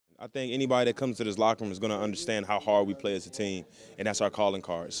I think anybody that comes to this locker room is going to understand how hard we play as a team, and that's our calling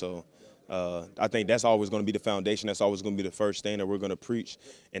card. So I think that's always going to be the foundation. That's always going to be the first thing that we're going to preach,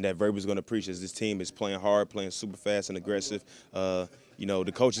 and that Verb is going to preach is this team is playing hard, playing super fast and aggressive. You know,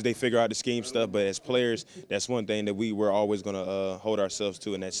 the coaches, they figure out the scheme stuff, but as players, that's one thing that we're always going to hold ourselves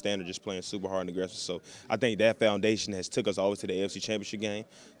to, and that standard, just playing super hard and aggressive. So I think that foundation has took us always to the AFC Championship game.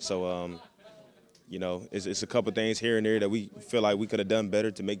 So, you know, it's a couple things here and there that we feel like we could have done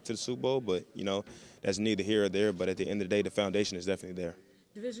better to make it to the Super Bowl, but, you know, that's neither here or there. But at the end of the day, the foundation is definitely there.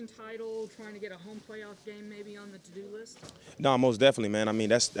 Division title, trying to get a home playoff game maybe on the to-do list? No, most definitely, man. I mean,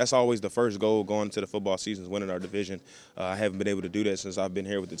 that's always the first goal going into the football season is winning our division. I haven't been able to do that since I've been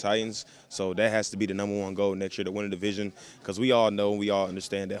here with the Titans, so that has to be the #1 goal next year, to win a division, because we all know, we all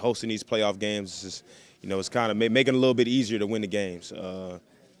understand that hosting these playoff games is, you know, it's kind of making it a little bit easier to win the games.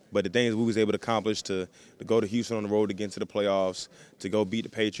 But the things we was able to accomplish to go to Houston on the road to get into the playoffs, to go beat the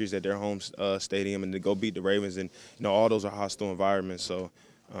Patriots at their home stadium, and to go beat the Ravens, and, you know, all those are hostile environments. So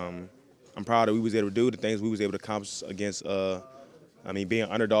I'm proud that we was able to do the things we was able to accomplish against, I mean, being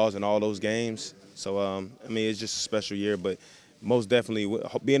underdogs in all those games. So, I mean, it's just a special year, but most definitely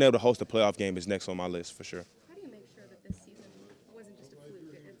being able to host a playoff game is next on my list for sure. How do you make sure that this season wasn't just a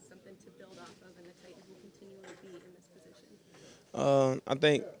fluke, it's something to build off of, and the Titans will continually be in this position? I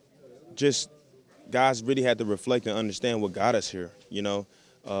think just guys really had to reflect and understand what got us here. You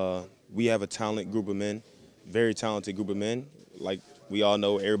know, we have a talented group of men, very talented group of men. Like we all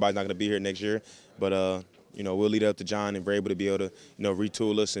know, everybody's not going to be here next year, but you know, we'll lead it up to John, and we're able to be able to, you know,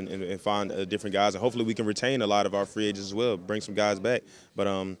 retool us and find different guys, and hopefully we can retain a lot of our free agents as well, bring some guys back. But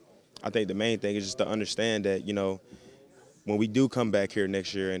I think the main thing is just to understand that, you know, when we do come back here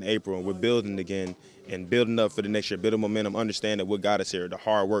next year in April and we're building again and building up for the next year, building momentum, understand that what got us here, the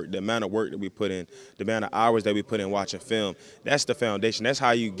hard work, the amount of work that we put in, the amount of hours that we put in watching film, that's the foundation. That's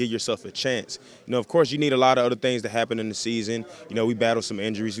how you give yourself a chance. You know, of course, you need a lot of other things to happen in the season. You know, we battle some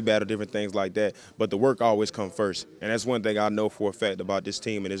injuries, we battle different things like that, but the work always comes first. And that's one thing I know for a fact about this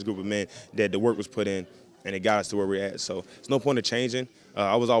team and this group of men, that the work was put in, and it got us to where we're at. So there's no point in changing.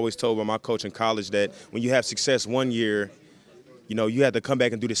 I was always told by my coach in college that when you have success one year, you know, you have to come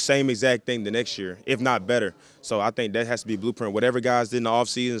back and do the same exact thing the next year, if not better. So I think that has to be a blueprint. Whatever guys did in the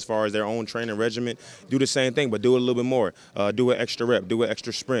offseason as far as their own training regimen, do the same thing, but do it a little bit more. Do an extra rep, do an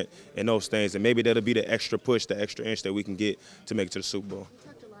extra sprint, and those things. And maybe that'll be the extra push, the extra inch that we can get to make it to the Super Bowl. You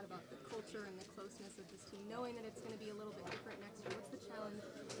talked a lot about the culture and the closeness of this team, knowing that it's going to be a little bit different next year. What's the challenge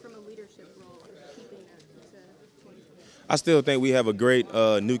from a leadership role and keeping that to 2020? I still think we have a great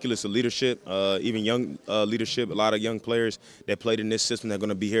nucleus of leadership, even young leadership, a lot of young players that played in this system that are going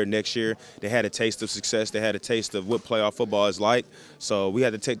to be here next year. They had a taste of success. They had a taste of what playoff football is like. So we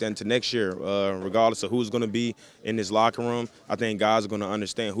had to take that into next year, regardless of who's going to be in this locker room. I think guys are going to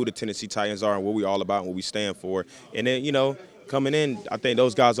understand who the Tennessee Titans are and what we're all about and what we stand for. And then, you know, coming in, I think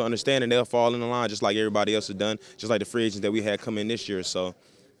those guys will understand and they'll fall in the line just like everybody else has done, just like the free agents that we had come in this year. So,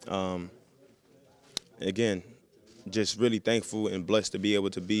 again, just really thankful and blessed to be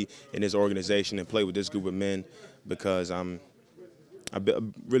able to be in this organization and play with this group of men, because I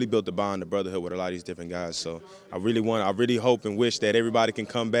really built the bond, the brotherhood with a lot of these different guys. So I really hope and wish that everybody can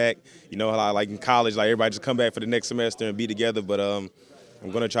come back. You know, like in college, like everybody just come back for the next semester and be together. But I'm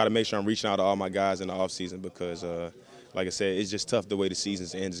going to try to make sure I'm reaching out to all my guys in the offseason, because like I said, it's just tough the way the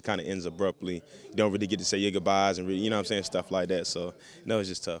season ends. It kind of ends abruptly. You don't really get to say your goodbyes and, you know what I'm saying, stuff like that. So, no, it's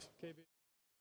just tough.